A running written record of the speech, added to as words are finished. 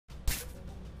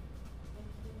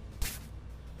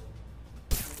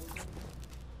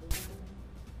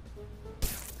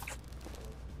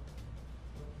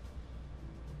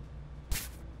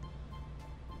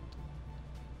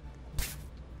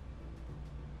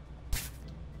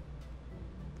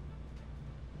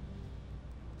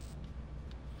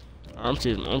I'm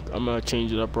gonna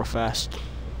change it up real fast.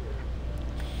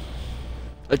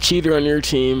 A cheater on your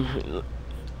team.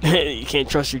 You can't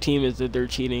trust your team is that they're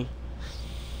cheating.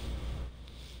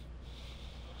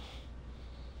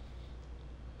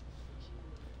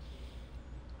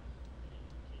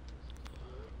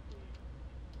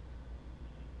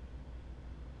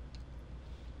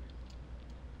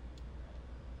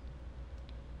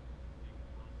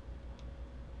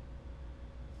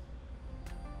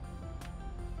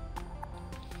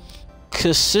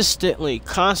 Consistently,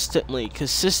 constantly,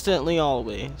 consistently,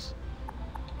 always.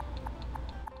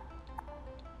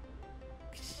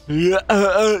 Yeah,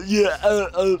 yeah,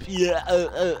 yeah,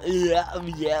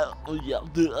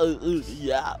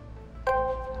 yeah.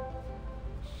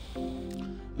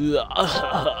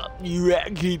 You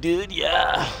actually did,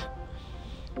 yeah.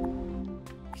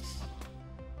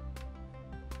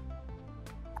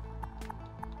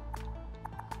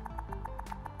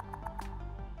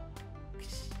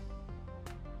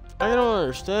 I don't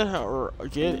understand how or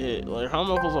get it. Like, how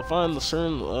am I supposed to find the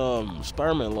certain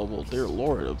Spider-Man level? Dear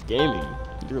Lord of gaming,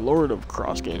 dear Lord of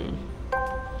cross gaming.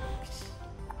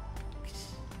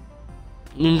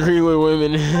 Agree with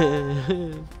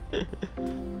women.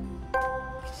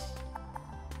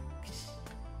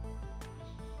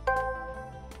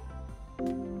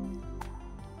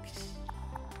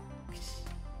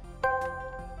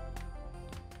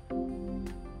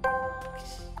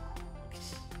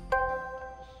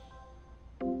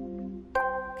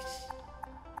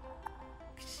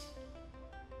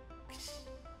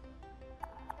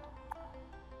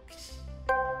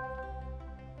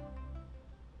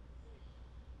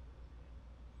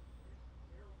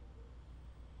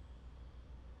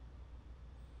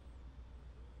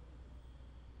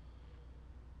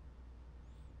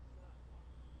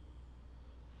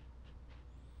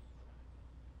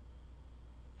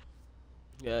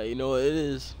 Yeah, you know what it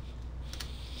is.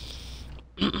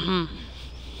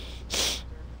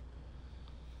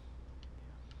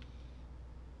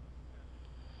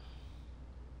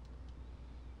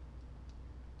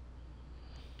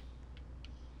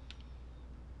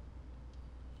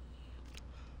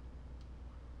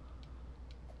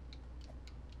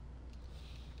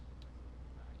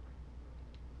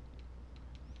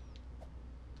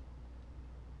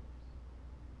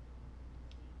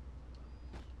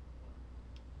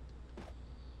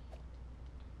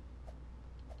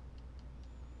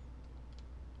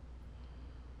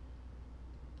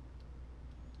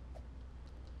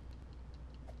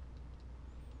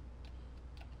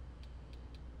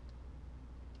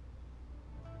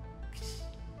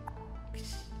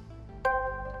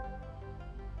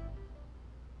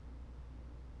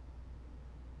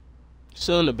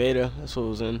 Still in the beta. That's what it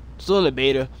was in. Still in the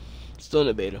beta. Still in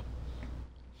the beta.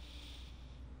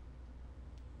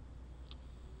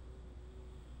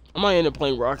 I might end up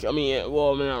playing Rocket. I mean,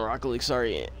 well, I mean not Rocket League.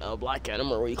 Sorry, Black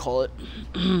Adam or what you call it.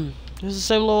 This is the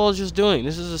same level I was just doing.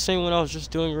 This is the same one I was just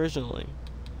doing originally.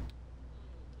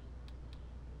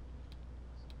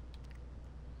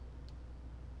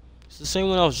 It's the same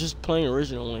one I was just playing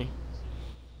originally.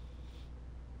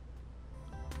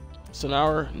 It's an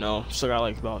hour? No, still got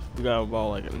like we got about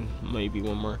like maybe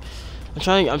one more. I'm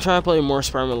trying to play more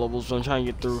Spider-Man levels, but I'm trying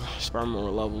to get through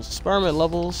Spider-Man levels. Spider-Man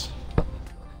levels.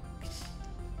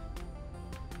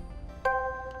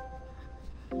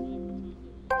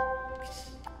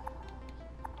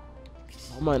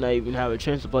 I might not even have a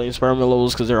chance to play in Spider-Man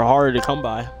levels because they're hard to come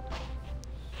by.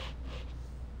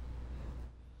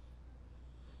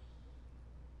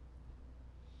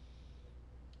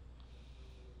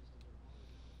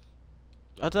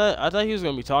 I thought he was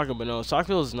gonna be talking, but no,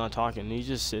 Stockfield is not talking. He's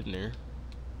just sitting there,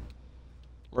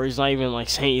 or he's not even like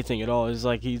saying anything at all. It's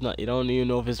like he's not. You don't even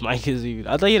know if his mic is even.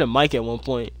 I thought he had a mic at one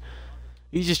point.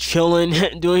 He's just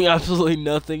chilling, doing absolutely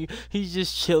nothing. He's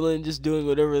just chilling, just doing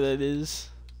whatever that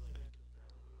is.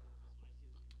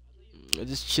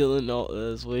 Just chilling.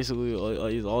 That's basically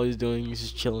all he's doing. He's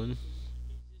just chilling.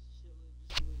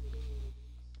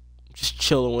 Just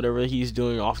chilling, whatever he's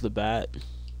doing off the bat.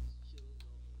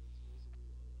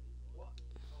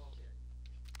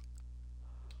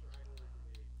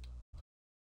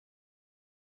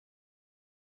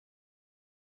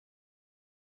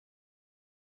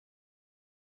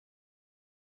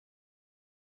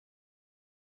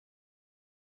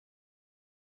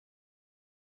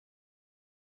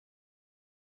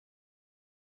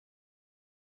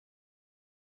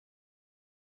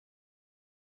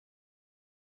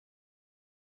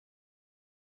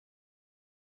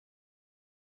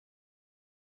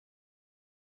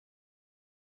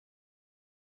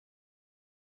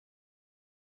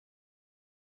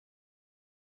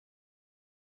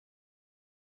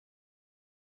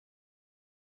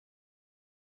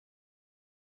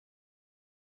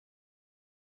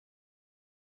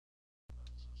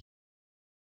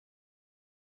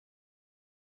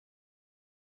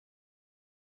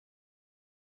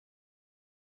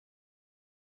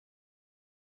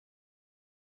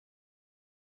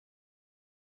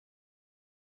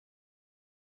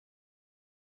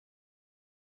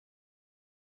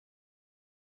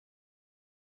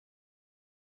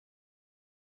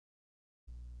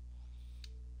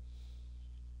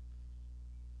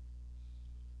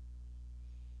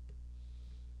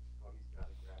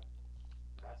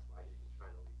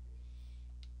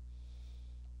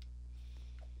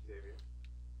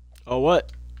 Oh,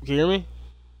 what? Can you hear me?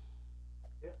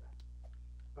 Yeah.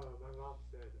 My mom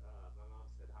said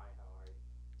hi. How are you?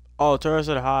 Oh, Tara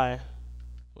said hi.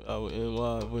 And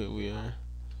we are.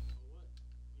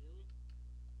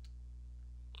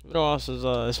 It's been a while since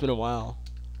it's been a while.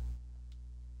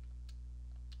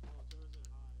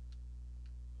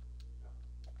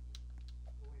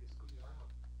 No way to squeeze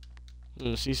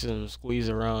around. She said squeeze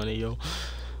around it, yo.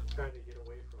 He's trying to get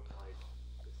away from like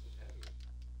this and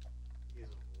he's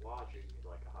watching me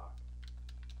like a hawk,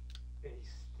 and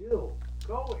he's still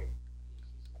going.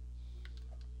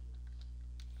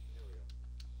 There we go.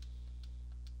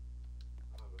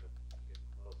 I'm gonna get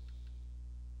close.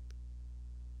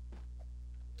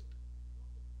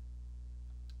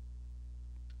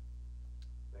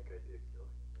 That guy did kill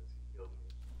him as he killed me.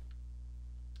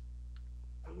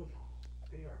 Oh,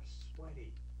 they are sweaty.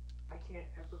 I can't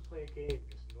ever play a game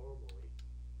just normally.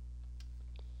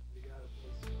 You gotta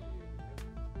play sweaty as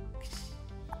ever.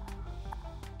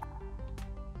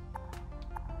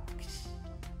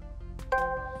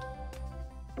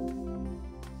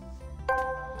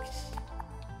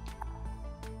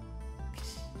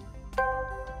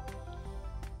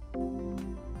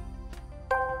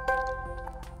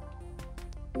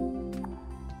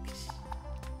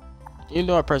 You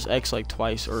know I pressed X like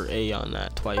twice or A on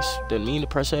that twice. Didn't mean to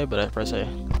press A, but I pressed A.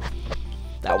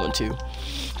 That one too,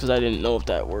 because I didn't know if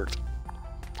that worked.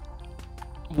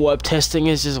 Web testing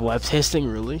is just web testing,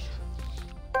 really?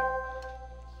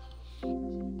 I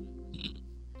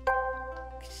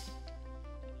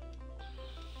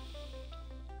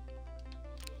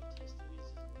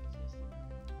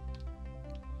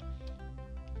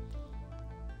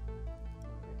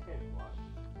can't watch.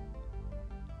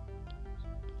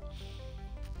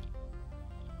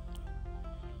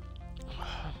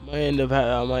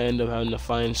 I might end up having to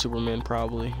find Superman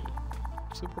probably.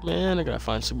 Superman, I gotta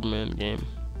find Superman game.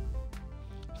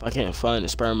 If I can't find a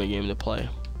Spider-Man game to play,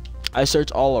 I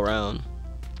search all around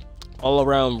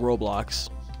Roblox.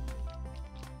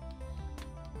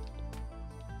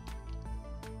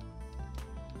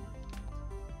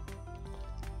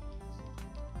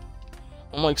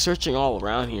 I'm like searching all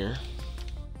around here.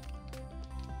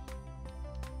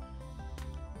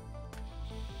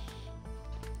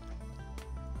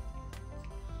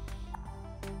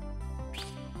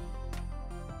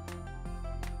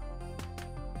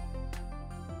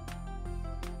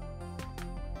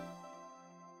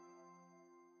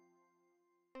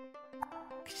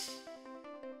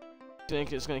 I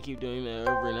think it's gonna keep doing that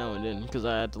every now and then because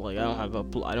I had to like I don't have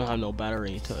no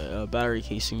battery to battery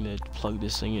casing to plug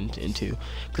this thing into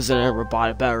because I never bought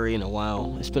a battery in a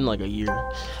while. It's been like a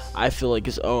year. I feel like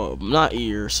it's not a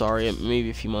year, sorry, maybe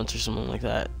a few months or something like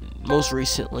that. Most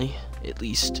recently, at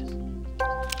least.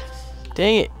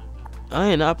 Dang it, I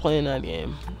am not playing that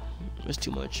game. It's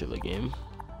too much of a game.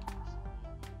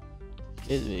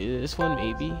 This one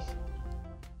maybe.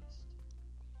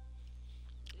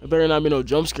 It better not be no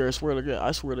jump scare. I swear to God.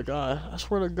 I swear to God. I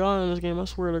swear to God in this game. I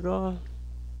swear to God.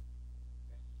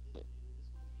 What?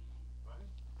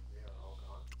 They are all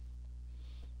gone.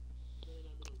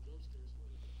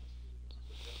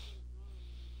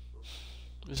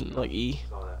 Isn't like E.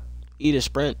 Saw that. E to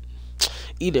sprint.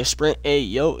 E to sprint. Hey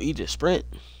yo, E to sprint.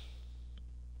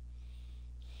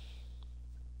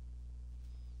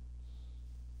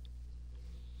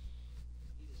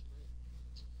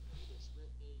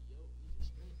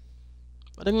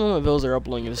 I think all my bills are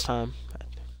uploading this time.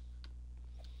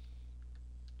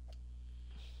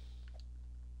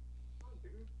 Come on,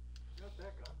 dude. You got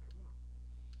that gun. Come on.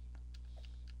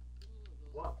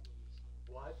 What?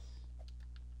 What?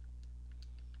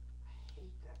 I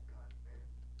hate that gun, man.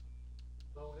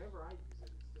 But whenever I use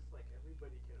it, it's just like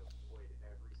everybody can avoid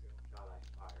every single shot I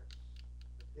fire.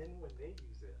 But then when they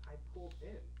use it, I pull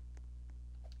in.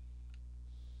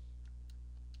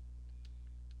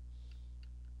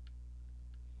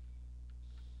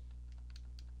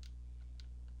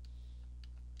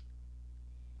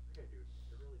 Okay, dude,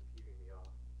 you're really peeving me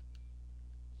off.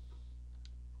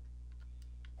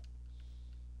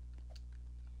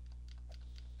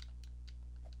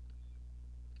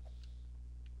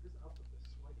 What is up with this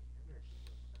sweaty energy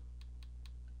right now?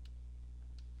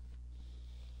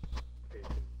 Okay,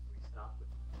 can we stop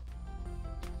with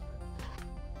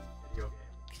video game?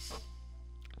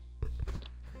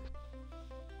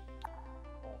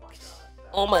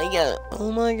 Oh my god. Oh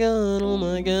my God. Oh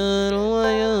my God. Oh my God. Oh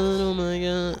my God. Oh my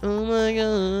God. Oh my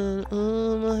God.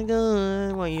 Oh my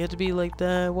God. Why you have to be like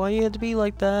that? Why you have to be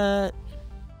like that?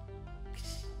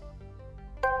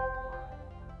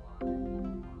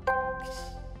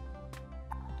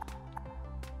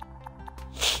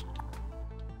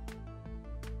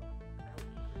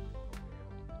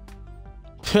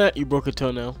 You broke a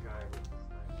toenail. Guy with the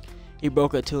sniper. He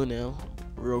broke a toenail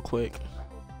real quick.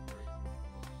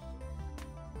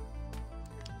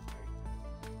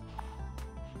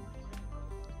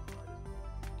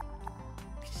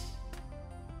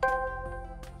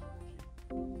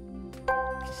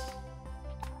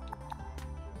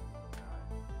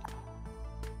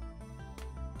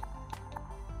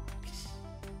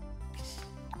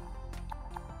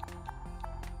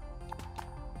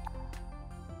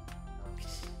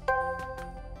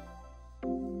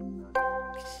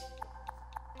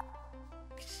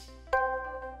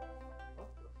 I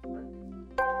hope he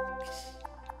breaks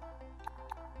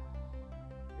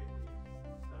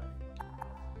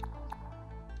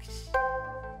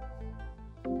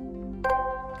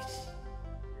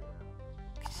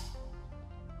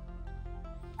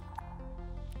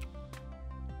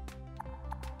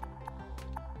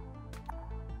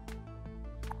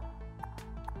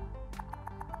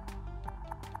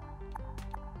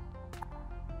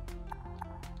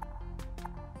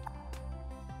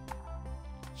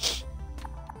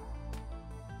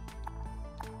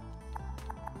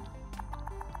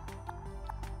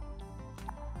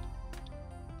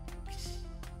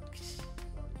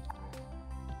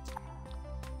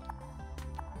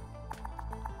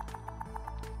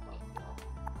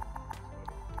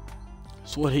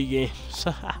Sweaty games.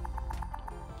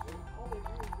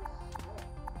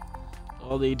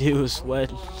 All they do is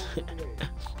sweat.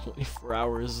 24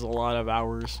 hours is a lot of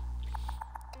hours.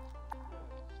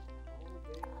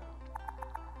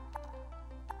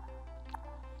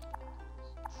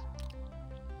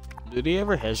 Did he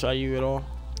ever headshot you at all?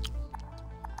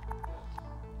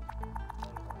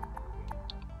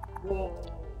 Whoa.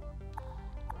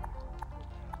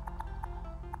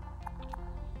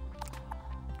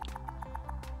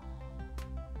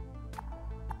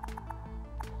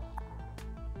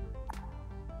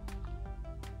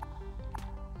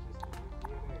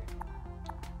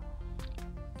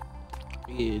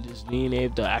 Yeah, just being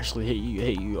able to actually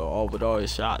hit you all with all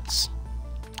his shots,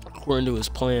 according to his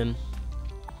plan.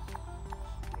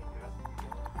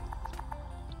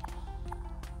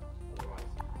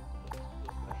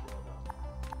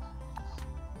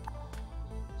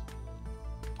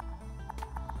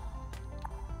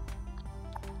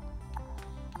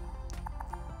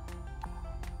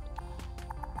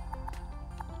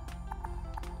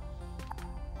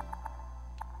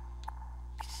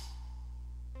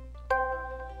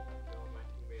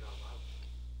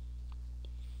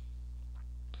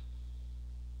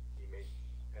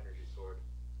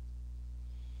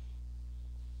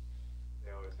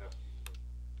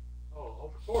 Oh,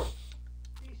 of course.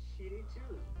 He's cheating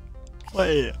too.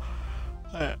 Wait,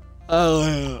 I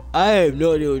have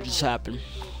no idea what just happened.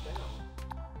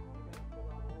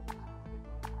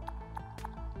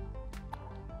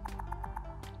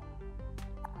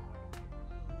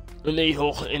 An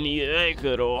hijo, an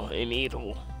hijo, an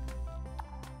hijo.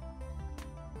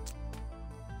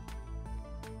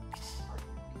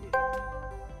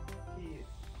 He is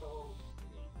so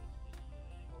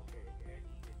okay, and he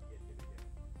didn't get it again.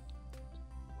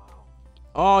 Wow.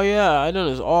 Oh yeah, I know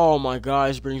this. Oh my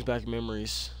gosh, brings back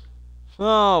memories.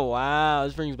 Oh wow,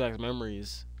 this brings back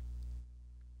memories.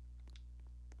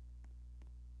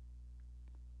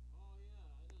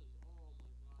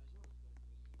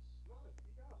 Come on,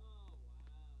 speak up.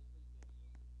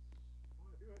 Come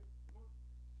on, do it. Come on.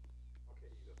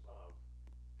 Okay, he's above.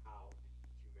 How did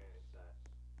you manage that?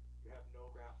 You have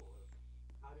no grapple hook.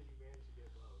 How did you manage to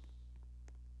get above?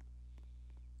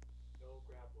 No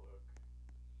grapple hook.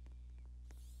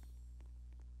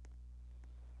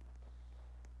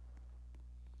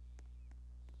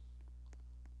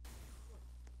 Come on, bud.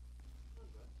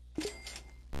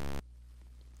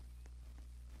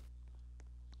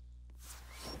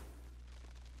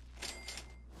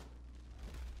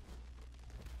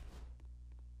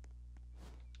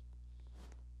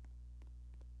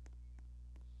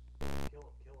 Kill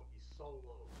him, kill him. He's so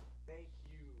low. Thank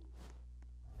you.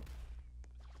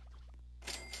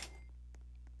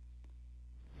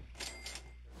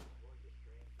 Going to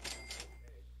strange.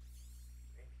 Okay.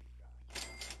 Thank you, guys.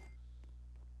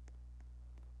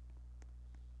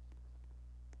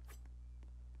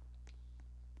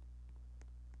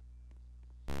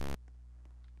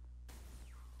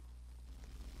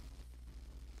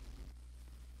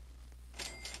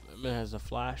 That man has a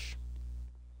flash.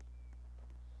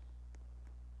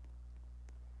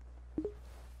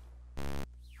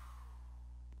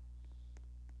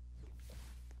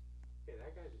 Okay,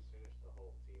 that guy just finished the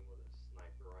whole team with a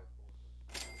sniper rifle.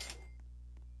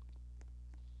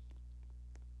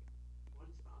 What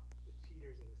is up with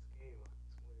cheaters in this game? I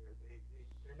swear,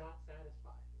 they're not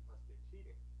satisfied unless they're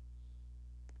cheating.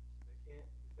 can't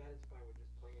be satisfied with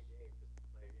just playing a game just to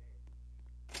play a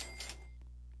game.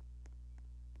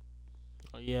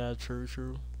 Oh, yeah, true,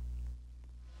 true.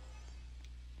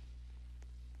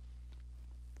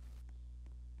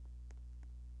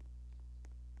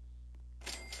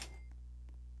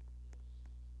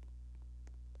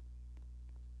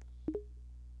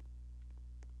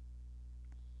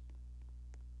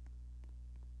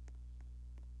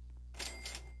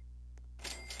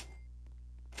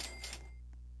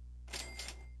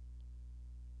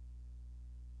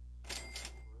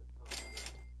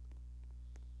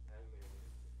 Animated.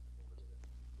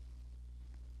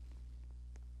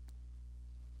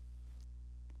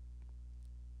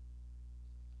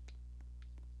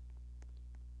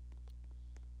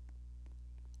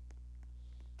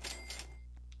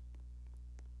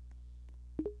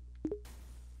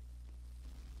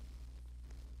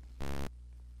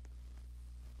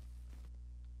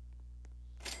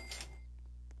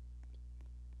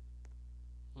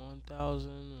 1,000,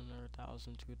 another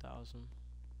 1,000, 2,000.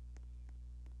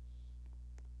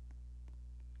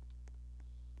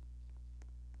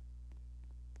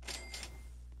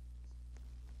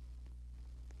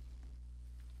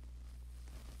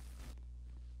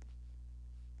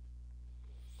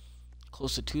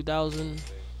 Close to 2,000,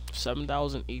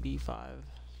 7,085.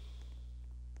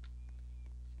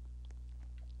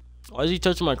 Why is he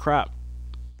touching my crap?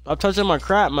 I'm touching my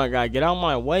crap, my guy. Get out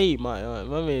my way,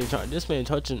 this man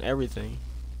touching everything.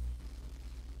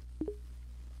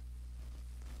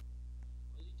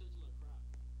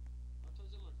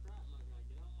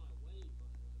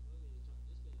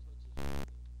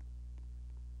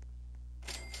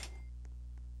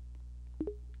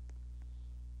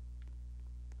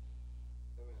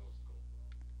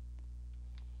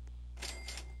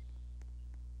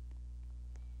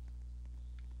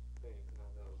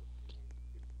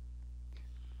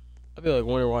 I feel like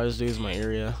wonder why this dude's in my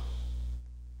area.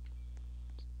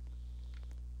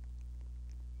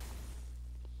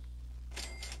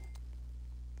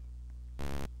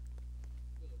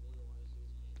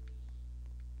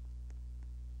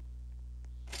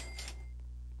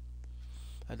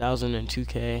 A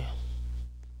 1,002K.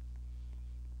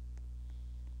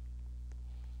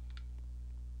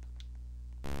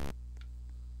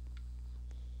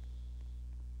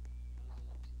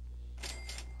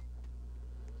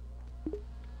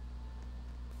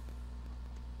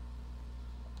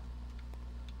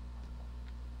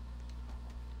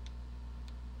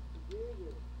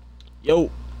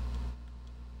 Yo.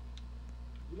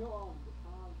 You know, the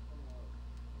Tom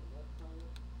the left time?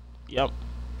 Yep.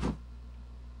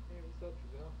 Hey, what's up,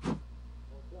 Giselle?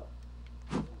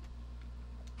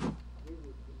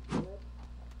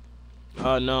 What's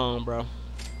up? No, bro.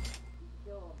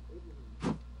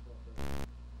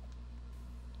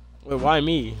 Wait, why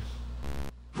me?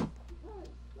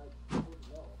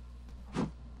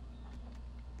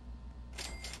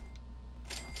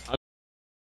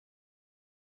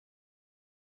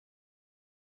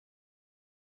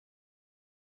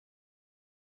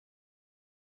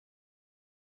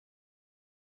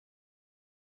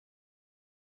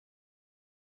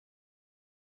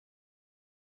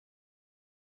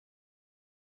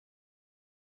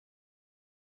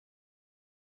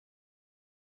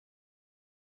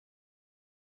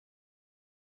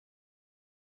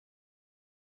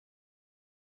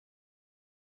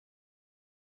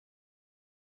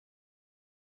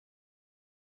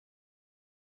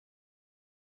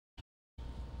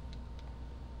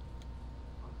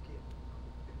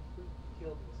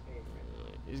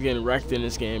 He's getting wrecked in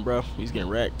this game, bro. He's getting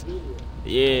wrecked.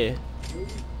 Yeah.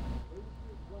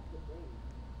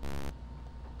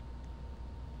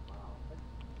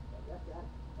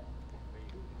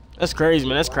 That's crazy,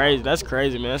 man. That's crazy. That's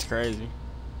crazy, man. That's crazy.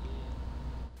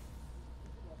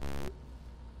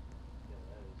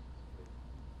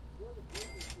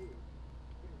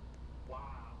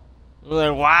 I'm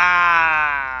like,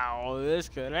 wow, that's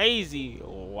crazy.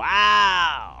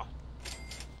 Wow.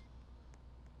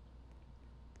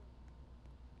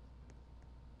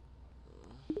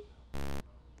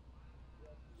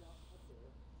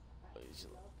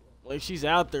 Like, she's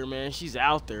out there, man. She's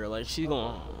out there. Like, she's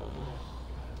going.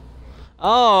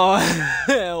 Oh.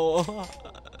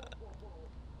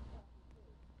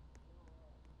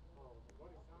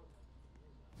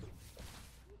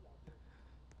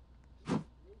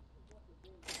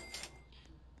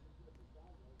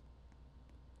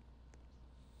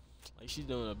 Like, she's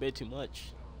doing a bit too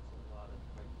much.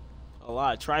 A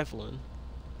lot of trifling.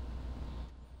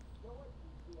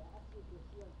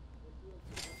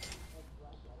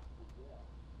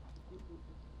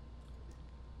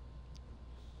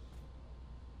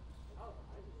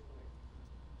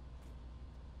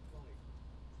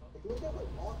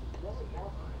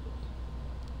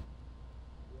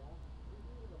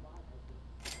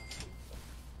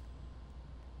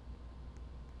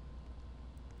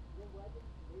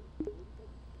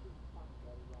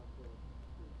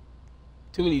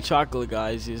 Too many chocolate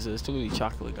guys. He says too many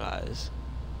chocolate guys.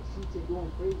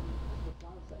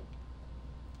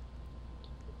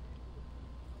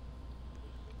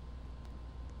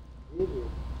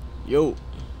 Yo.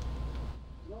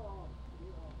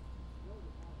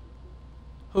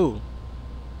 Who?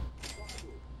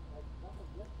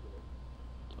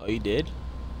 Oh, you did?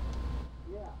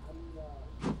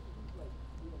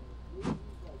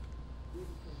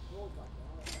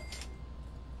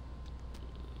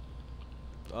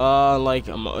 Like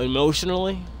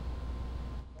emotionally?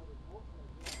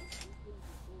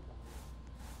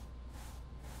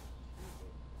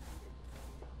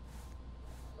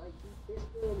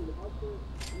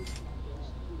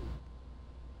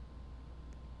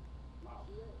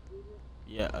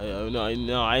 Yeah,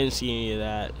 no, I didn't see any of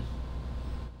that.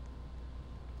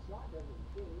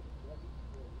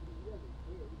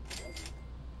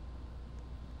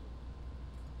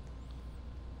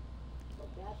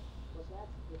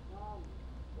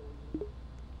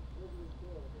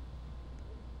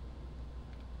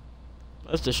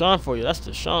 That's Deshaun for you. That's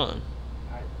Deshaun.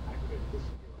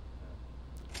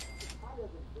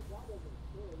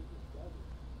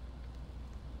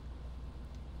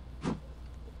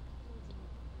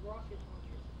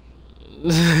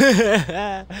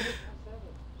 Hey,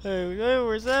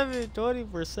 24/7,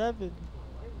 24/7.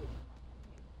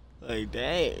 Like,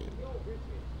 dang.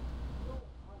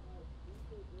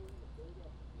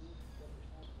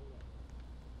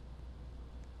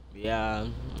 Yeah,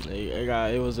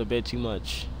 it was a bit too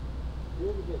much.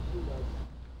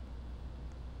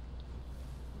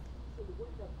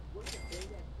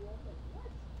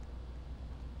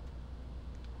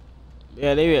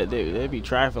 Yeah, they be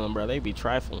trifling, bro. They be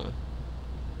trifling.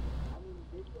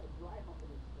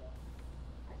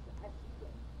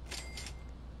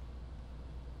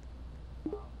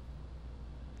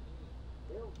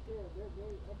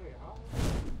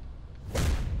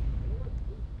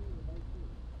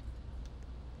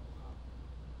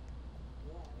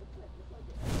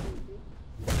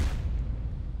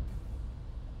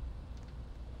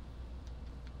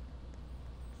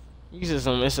 You just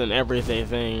it's an everything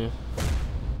thing.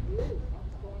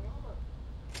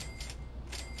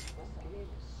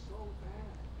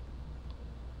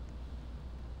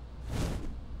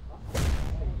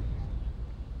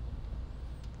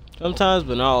 Sometimes,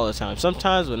 but not all the time.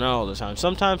 Sometimes, but not all the time.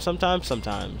 Sometimes.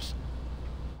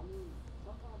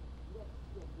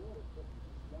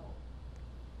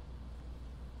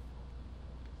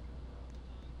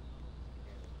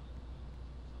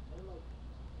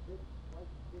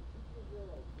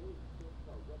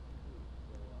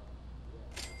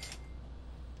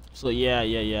 So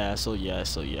yeah. So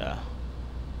yeah.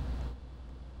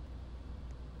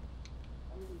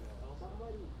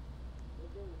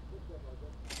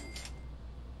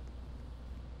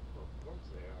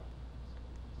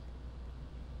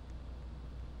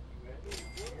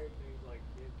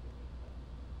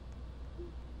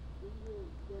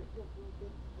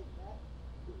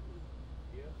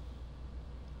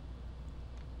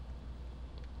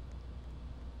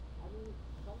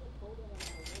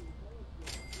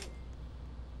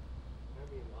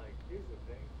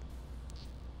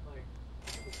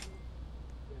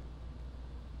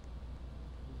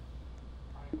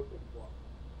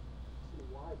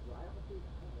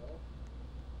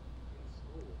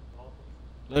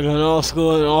 Like in all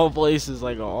school, in all places,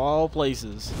 like all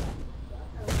places.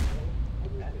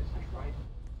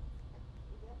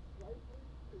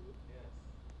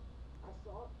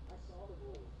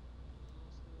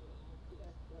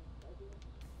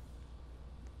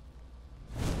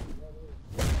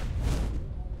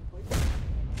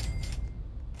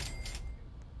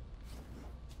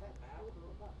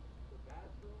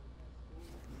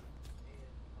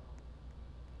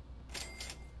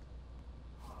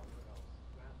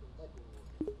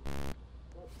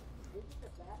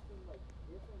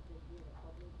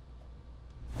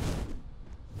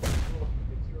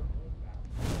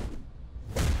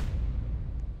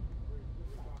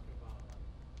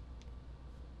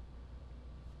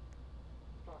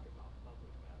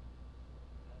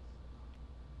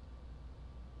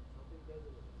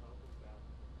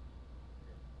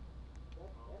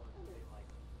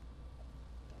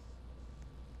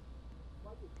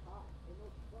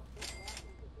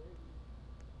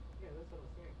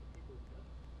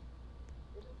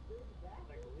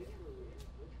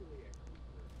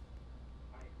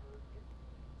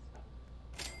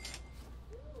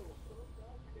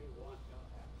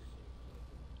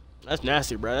 That's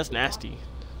nasty, bro. That's nasty.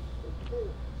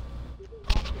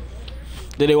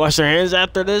 Did they wash their hands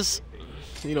after this?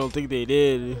 You don't think they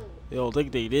did? You don't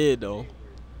think they did though?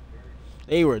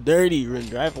 They were dirty when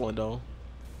trifling though.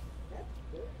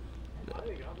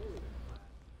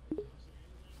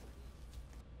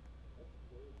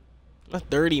 That's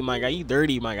dirty, my guy. You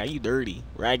dirty, my guy. You dirty.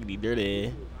 Raggedy,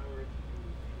 dirty.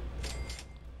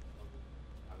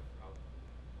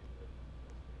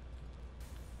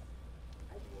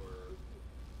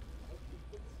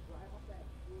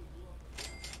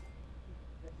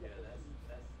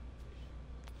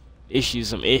 Issues,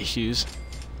 some issues.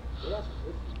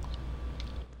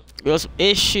 We got some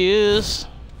issues.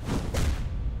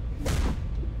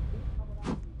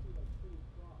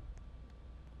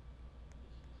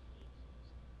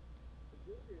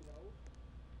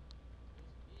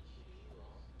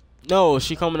 No,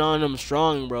 she coming on them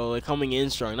strong, bro. Like coming in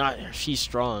strong. Not she's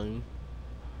strong.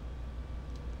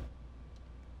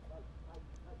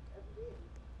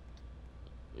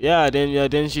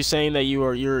 Then she's saying that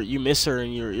you miss her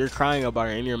and you're crying about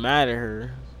her and you're mad at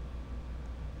her.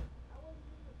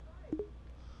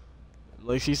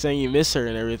 Like she's saying you miss her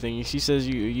and everything. She says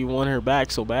you want her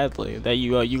back so badly that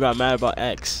you got mad about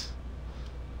X.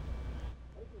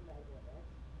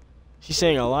 She's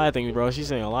saying a lot of things, bro. She's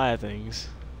saying a lot of things.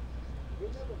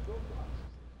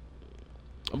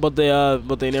 But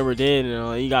they never did. You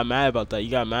know, you got mad about that. You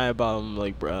got mad about them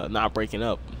like not breaking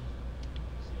up.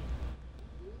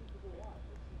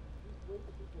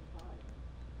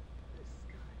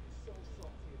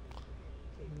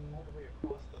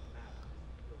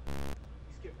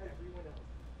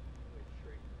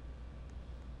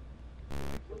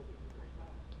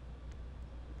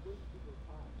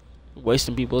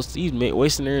 Wasting people's, he's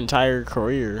wasting their entire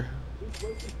career.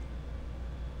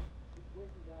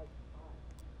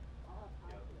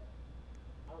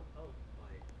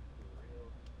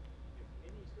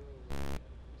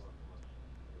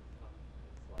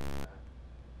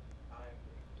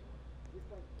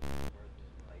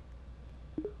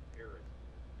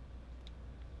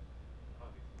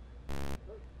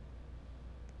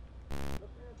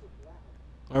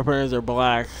 Our parents are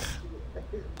black.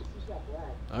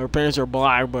 Our parents are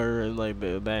black, but like,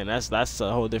 man, that's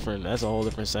a whole different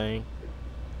saying.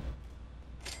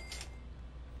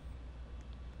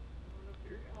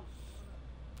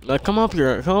 Like, come up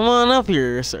here, come on up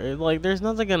here, sir. Like, there's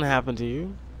nothing gonna happen to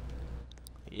you.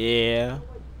 Yeah.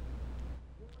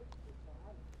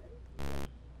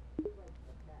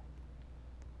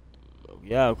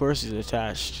 Yeah, of course he's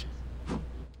attached.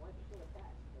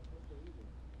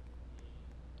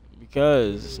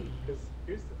 Because.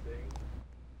 Here's the thing.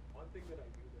 One thing that I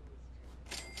do that was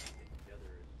to get together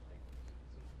is like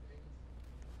some things.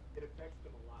 It affects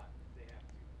them a lot. They have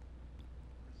to.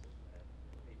 That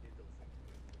they did those things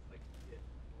with. It's like you get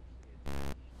emotionally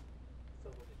attached to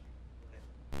someone that you let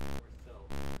yourself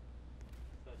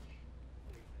such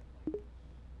thing that like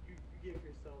you give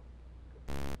yourself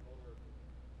complete vulnerability.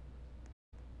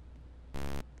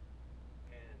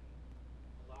 And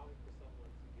allowing for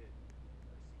someone to get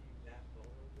perceived that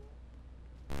vulnerable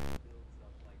builds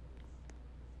up like this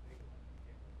thing like you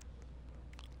can't let that person go.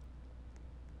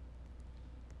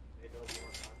 They know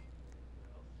more about you than anyone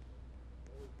else.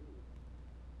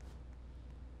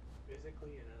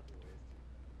 Physically and other ways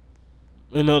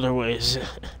too. In other ways.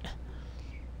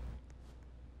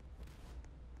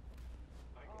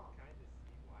 I can kind of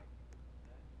see why people do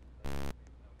that. But at the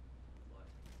same time, it's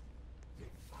like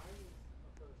if I was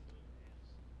a person and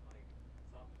like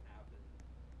something happened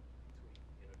between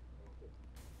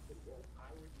I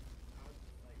would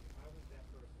be like if I was that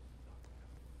person and something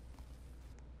happened,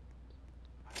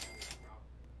 I would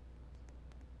probably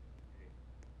hey,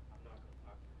 I'm not gonna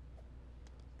talk to her because she's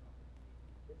gonna stop me.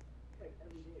 Like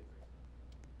every day it's like that.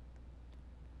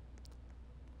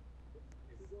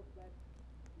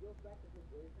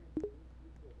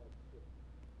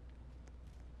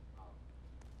 Um,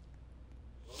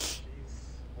 well,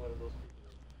 she's one of those people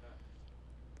that's attached.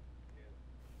 Can't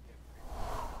break it.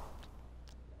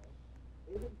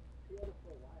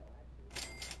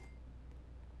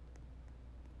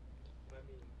 I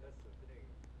mean, that's the thing.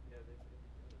 Yeah, they've been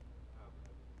together for a while, but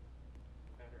I mean,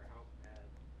 no matter how bad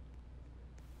it's been,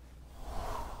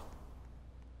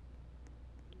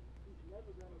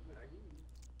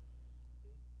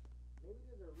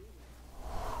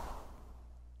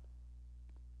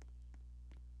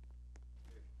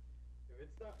 if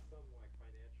it's not some like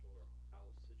financial or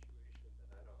house situation, then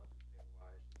I don't understand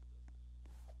why she doesn't.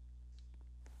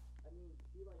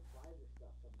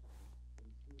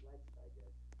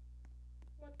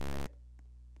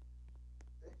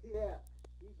 What the heck?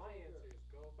 My answer is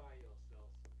go buy yourself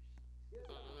some Yes,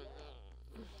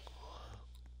 yes.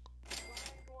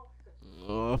 Find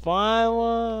one. Find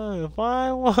one.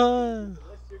 Find one.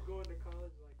 Unless you're going to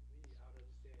college like me, I would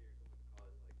understand you're going to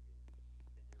college like me,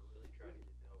 and you're really trying to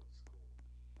get done with school.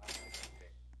 I'm like,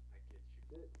 okay, I get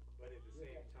you. But at the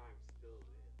same time, still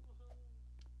then,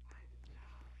 find a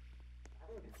job. I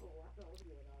don't know why I was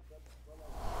going on, but like,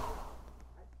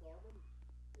 I saw them, and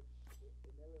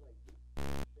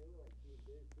they were like being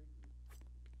very freaky.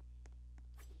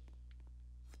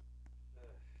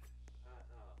 I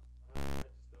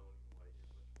just don't even want to hear much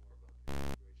more about the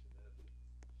situation. That is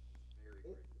very It,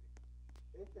 crazy.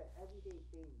 it's an everyday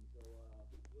thing, so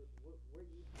we're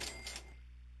used to it.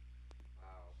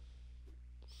 Wow.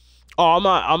 Oh, I'm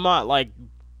not like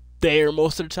there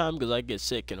most of the time because I get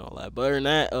sick and all that. But other than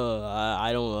that,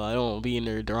 I don't be in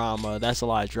their drama. That's a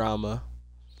lot of drama.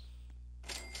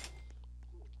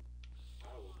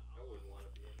 I wouldn't want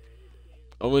to be in there either.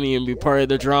 I wouldn't even be part of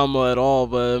the drama at all.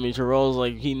 But I mean, Terrell's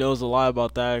like he knows a lot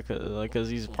about that, cause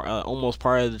he's almost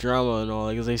part of the drama and all.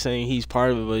 Like, 'cause they saying he's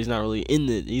part of it, but he's not really in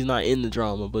the. He's not in the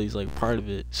drama, but he's like part of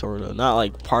it, sort of. Not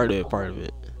like part of it, part of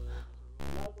it.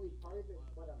 I'm not really part of it,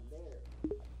 but I'm there.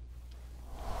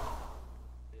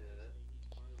 Yeah,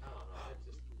 I don't know. I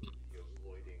just be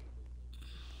avoiding.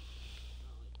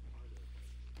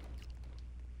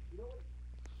 You know what?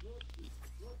 You know what? You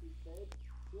know what he said?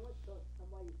 He went to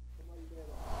somebody there.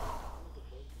 Like, I went to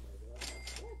both of them. I was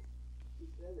like, what? He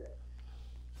said that.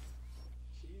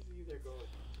 She's either going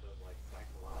through some like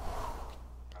psychological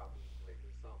problems, like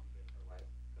there's something in her life,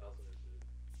 causing her to be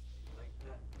like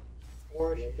that,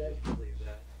 or she Yeah, just believes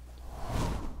that.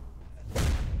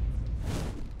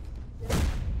 Yeah,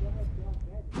 you have down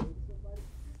bad to date somebody.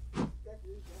 That's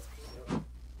really Yep,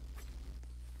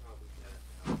 probably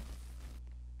that.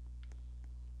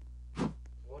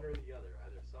 One or the other,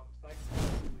 either something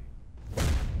psychologically,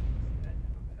 that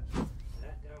down bad,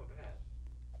 that down bad.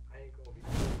 I ain't gonna be.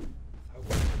 I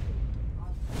wouldn't.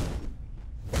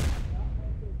 Not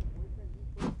like there's a boyfriend, he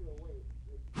pushed you away.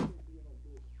 Like, you couldn't be able to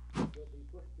do it. But he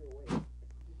pushed you away.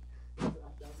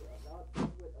 That's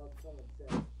what someone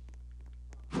said.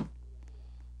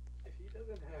 If he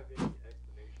doesn't have any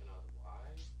explanation on why,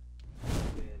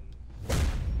 then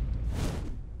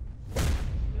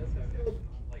she does have explanation.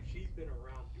 Like she's been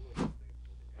around doing these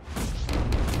things for the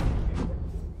past.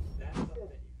 That's something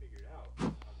that he figured out.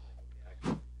 I'm like, okay, I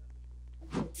can see that. He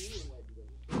said he didn't want to do that.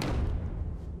 He said he didn't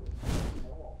want to do it at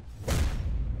all.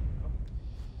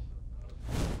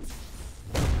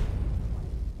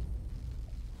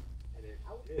 And if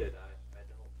he did, I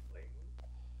don't blame him.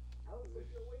 I would push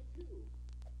you away too.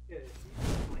 Yeah, if he's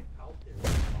just like out there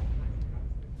with all kinds of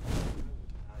guys, like,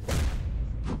 I would not do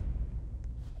that.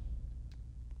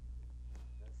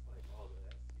 That's like all the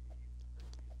STDs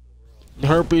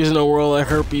Herpes in the world, like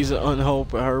herpes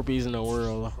unhope, herpes in the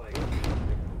world. It's like,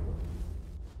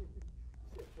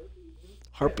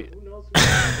 Herpes. yeah, who knows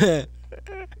who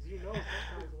because you know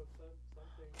sometimes with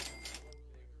something one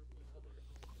thing or another,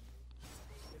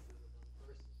 one kisses another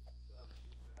person, so I'm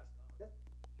passed on. That's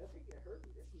how you get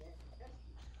herpes. It's nasty.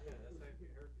 Yeah, that's how you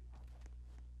get herpes.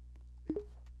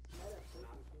 You might have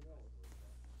herpes, who knows?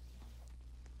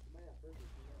 You might have herpes,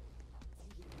 who knows?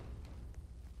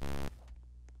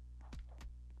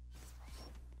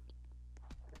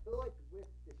 I feel like with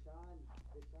Deshaun's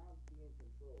being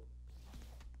controlled.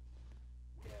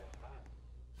 Yeah,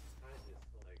 I just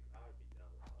like I would be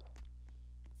done with that.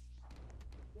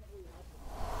 You can't really help him.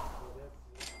 Well,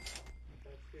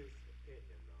 that's his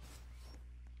opinion, though.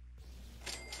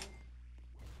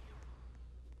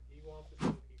 He wants to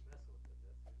still keep messing with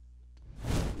it.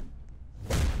 That's his.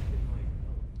 He can like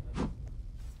tell him that's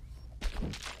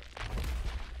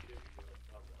should be doing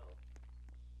something else.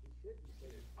 He should be You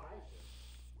saying can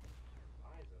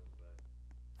advise him, but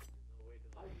there's no way to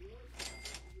I like knew it.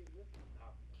 He didn't listen.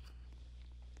 stop him.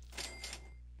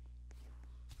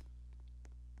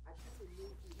 I kind of knew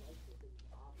he liked it. It was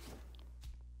obvious.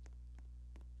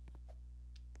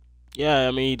 Yeah,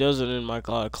 I mean he does it in my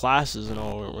classes and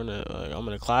all. I'm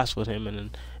in a class with him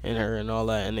and her and all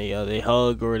that, and they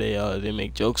hug or they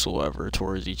make jokes or whatever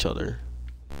towards each other.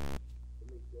 To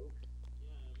make jokes.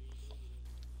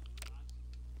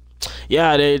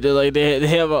 Yeah, they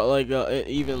have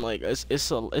even like it's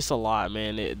a lot,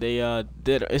 man. They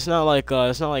did it's not like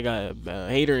I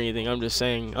hate or anything. I'm just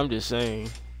saying. What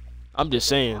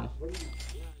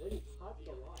do you talk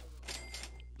a lot?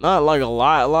 Not like a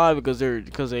lot because they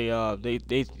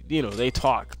they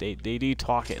talk. They do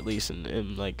talk at least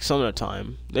and like some of the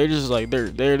time. They're just like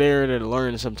they're there to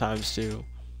learn sometimes too.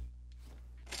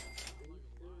 Are you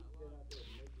sure they're not there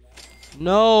to make mad?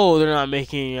 No, they're not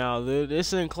making out.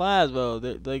 This in class, bro.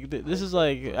 This is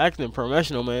like acting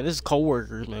professional, man. This is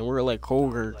coworkers, man. We're like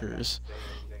coworkers.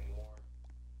 Say anything more.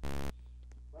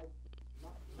 Like,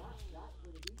 not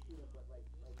with a shooter, but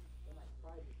in like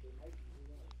private, they might be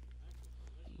doing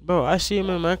it. Bro, I see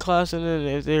them in my class, and then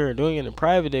if they were doing it in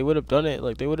private, they would have done it.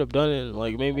 Like they would have done it,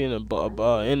 like maybe in a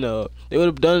they would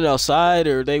have done it outside,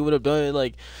 or they would have done it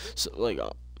like,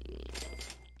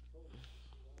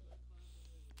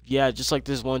 yeah, just like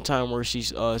this one time where she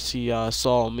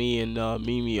saw me and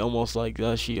Mimi almost like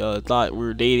she thought we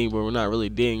were dating, but we're not really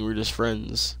dating. We're just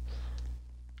friends.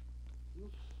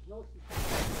 No,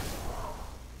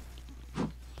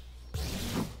 she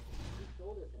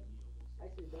told her him. I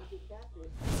said, don't get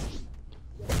catfish.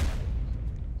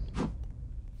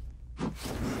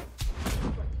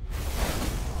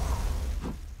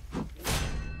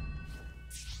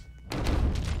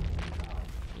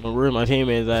 But where's my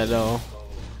teammates at though? A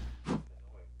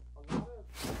lot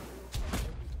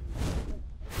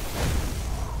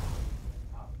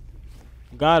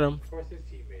of Got him. Of course, his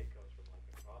teammate comes from like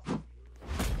across.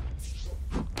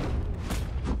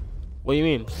 What do you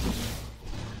mean?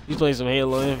 He's playing some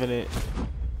Halo Infinite.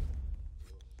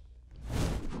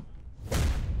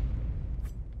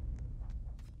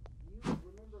 you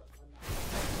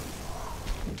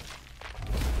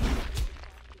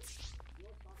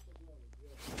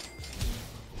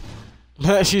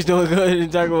remember She's doing good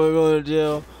and talking about going to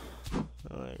jail.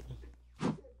 Like,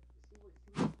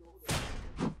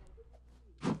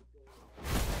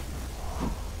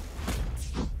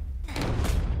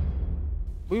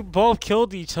 we both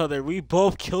killed each other. We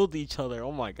both killed each other.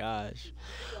 Oh my gosh.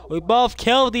 We both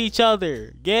killed each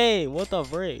other. Game. What the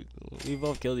frick? We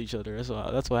both killed each other.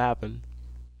 That's what happened.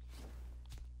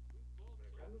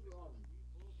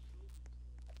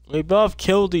 We both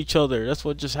killed each other. That's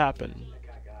what just happened. That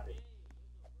guy got it.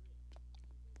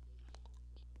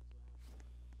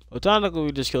 Well, technically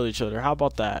we just killed each other. How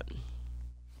about that?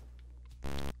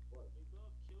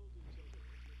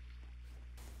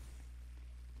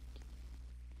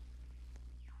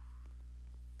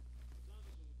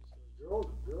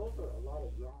 girls are a lot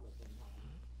of drama sometimes.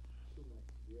 Too much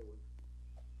to deal with.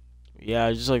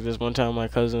 Yeah, just like this one time my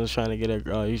cousin was trying to get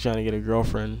he's trying to get a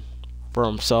girlfriend for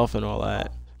himself and all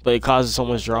that. But it causes so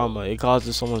much drama. It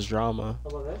causes so much drama.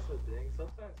 Well, that's the thing.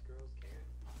 Sometimes girls can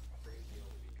be crazy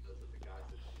only because of the guys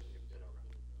that they've been around.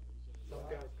 Some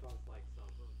guys cause like some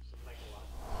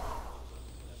psychological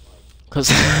that like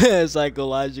Cause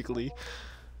psychologically.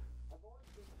 like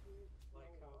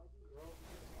how girls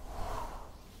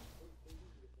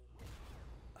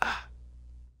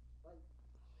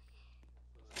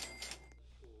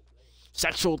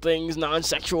Sexual things,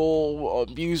 non-sexual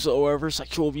abuse, or whatever,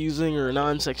 sexual abusing or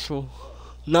non-sexual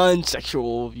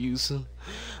abuse.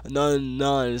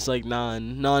 It's like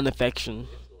non-affection.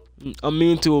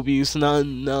 Immune to abuse,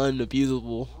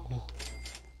 non-abusable.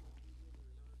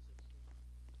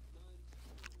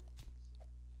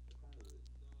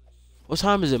 What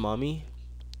time is it, mommy?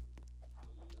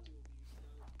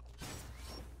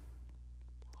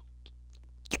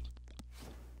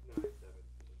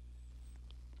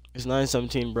 It's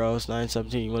 9:17, bro. It's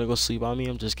 9:17. You wanna go sleep on me?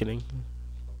 I'm just kidding.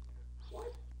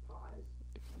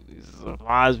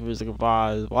 Pause, music,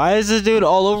 pause. Why is this dude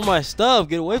all over my stuff?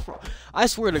 Get away from. I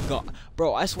swear to God,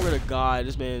 bro. I swear to God,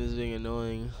 this man is being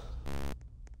annoying.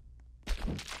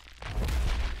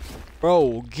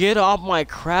 Bro, get off my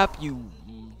crap, you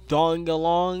dong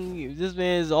along. This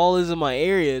man is all in my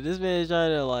area. This man is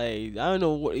trying to like, I don't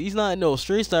know what. He's not no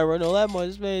street sniper. I know that much.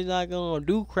 This man is not gonna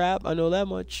do crap. I know that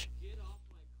much.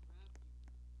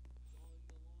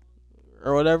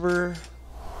 Or whatever.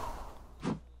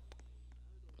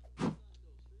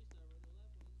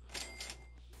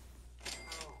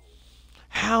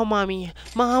 How, mommy?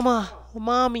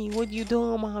 Mommy, what you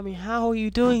doing, mommy? How are you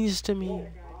doing this to me?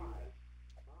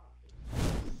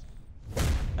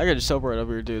 I could just teleport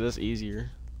over here, dude. That's easier.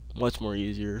 Much more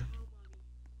easier.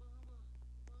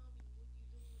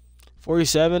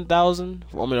 47,000?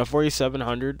 I mean,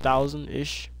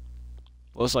 4,700,000-ish.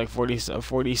 Well, it's like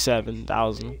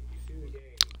 47,000.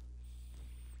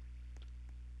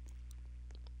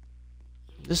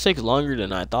 This takes longer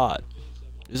than I thought.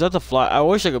 Is that the fly? I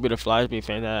wish I could be the flash me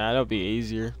fan. That'd be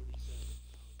easier.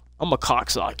 I'm a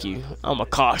cocksock you. I'm a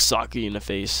cocksock you in the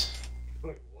face.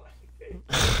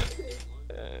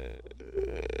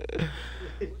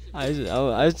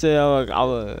 I say I'm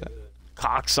a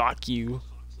cocksock you.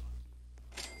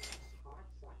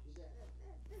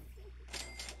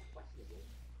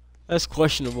 That's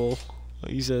questionable.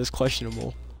 He says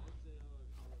questionable.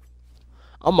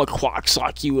 I'm a quack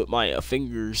sock you with my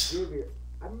fingers. I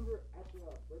remember after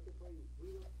birthday party,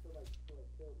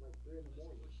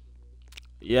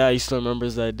 Yeah, he still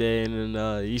remembers that day, and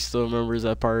then he still remembers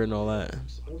that part and all that.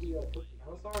 Maybe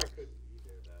I'm sorry I couldn't be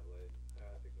there that way. I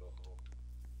had to go home.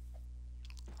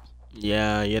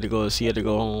 Yeah, he had to go. He had to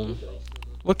go home.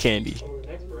 What candy? Oh, the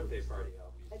next birthday party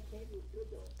I'll be. that candy was good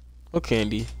though. What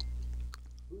candy?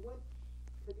 We went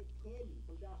to get candy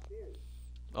from downstairs.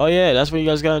 Oh yeah, that's what you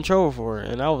guys got in trouble for,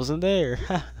 and I wasn't there. We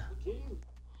didn't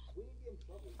get in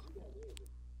trouble. We got away with it.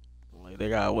 Like they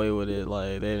got away with it.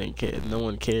 Like they didn't care. No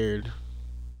one cared.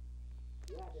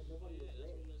 Yeah, because nobody was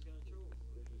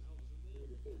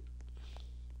there.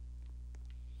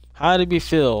 How did it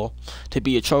feel to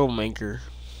be a troublemaker?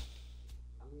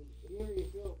 I mean, it didn't really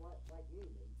feel like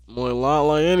anything. More a lot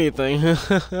like anything.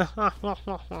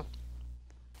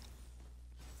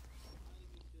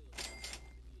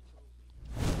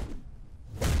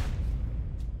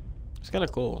 It's kind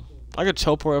of cool. I could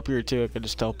teleport up here too. I could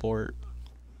just teleport.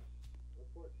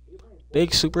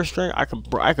 Big super strength. I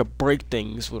could break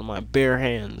things with my bare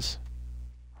hands.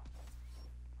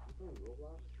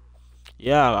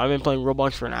 Yeah, I've been playing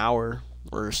Roblox for an hour.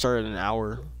 Or started an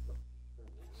hour.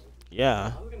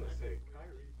 Yeah. I was gonna say,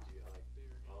 Kyrie, do you like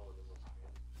follow the most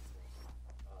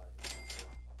famous people?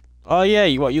 Oh yeah.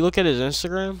 You look at his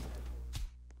Instagram?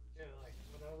 Yeah, like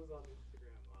when I was on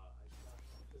Instagram,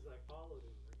 because I followed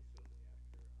him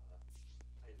recently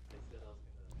after I said I was gonna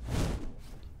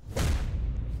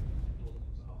told him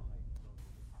about like some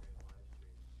Instagram live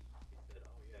stream. He said,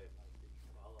 "Oh yeah, like did you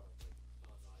follow?" I was like,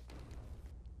 "Oh no, I didn't."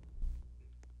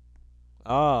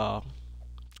 Oh.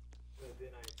 But then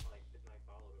I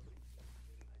followed him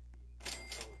recently, and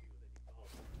I seen all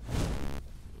of people that he followed.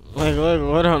 Like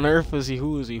what on earth is he?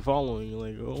 Who is he following?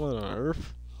 Like what on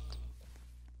earth?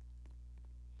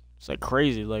 It's like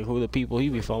crazy. Like who the people he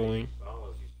be following?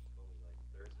 Follow people only like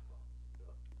thirst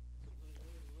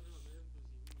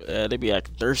stuff. Yeah, they be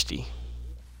acting thirsty.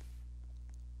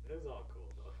 It is all cool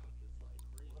though.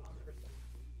 Just like what on earth?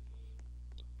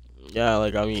 Yeah,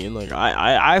 like I mean, like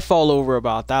I follow over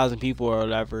about 1,000 people or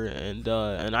whatever, and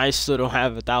I still don't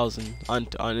have 1,000 on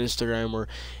Instagram, or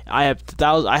I have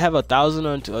 1,000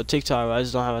 on TikTok. But I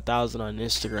just don't have 1,000 on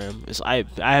Instagram. I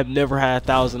have never had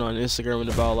 1,000 on Instagram in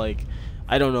about like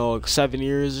I don't know, like 7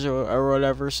 years or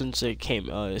whatever since it came.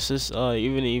 It's just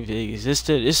even if it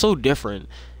existed, it's so different.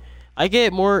 I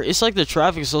get more. It's like the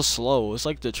traffic is so slow. It's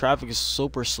like the traffic is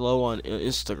super slow on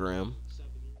Instagram.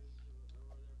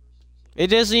 It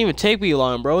doesn't even take me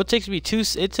long, bro. It takes me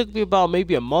It took me about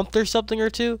maybe a month or something or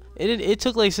two. It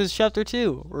took like since chapter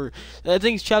 2, or I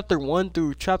think it's chapter 1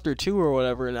 through chapter 2 or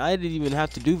whatever, and I didn't even have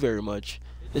to do very much.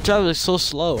 The traffic is so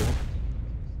slow. It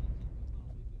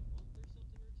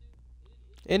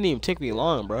didn't even take me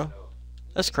long, bro.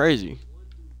 That's crazy.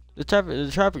 The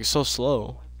traffic is so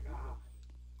slow.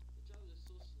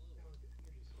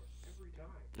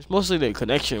 It's mostly the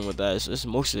connection with that. It's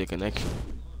mostly the connection.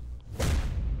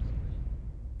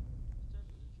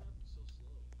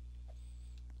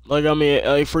 Like I mean,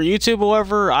 like for YouTube or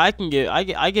whatever, I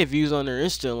get views on there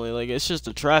instantly. Like it's just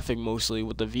the traffic mostly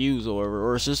with the views or whatever,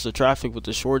 or it's just the traffic with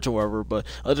the shorts or whatever. But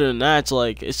other than that, it's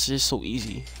like it's just so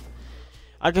easy.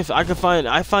 I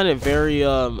find it very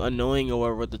annoying or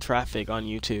whatever with the traffic on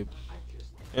YouTube,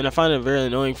 and I find it very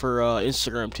annoying for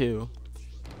Instagram too.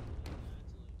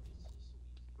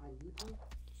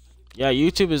 Yeah,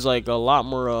 YouTube is like a lot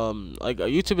more like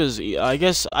YouTube is, I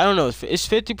guess, I don't know, it's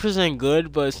 50%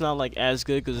 good, but it's not like as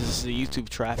good because it's the YouTube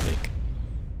traffic.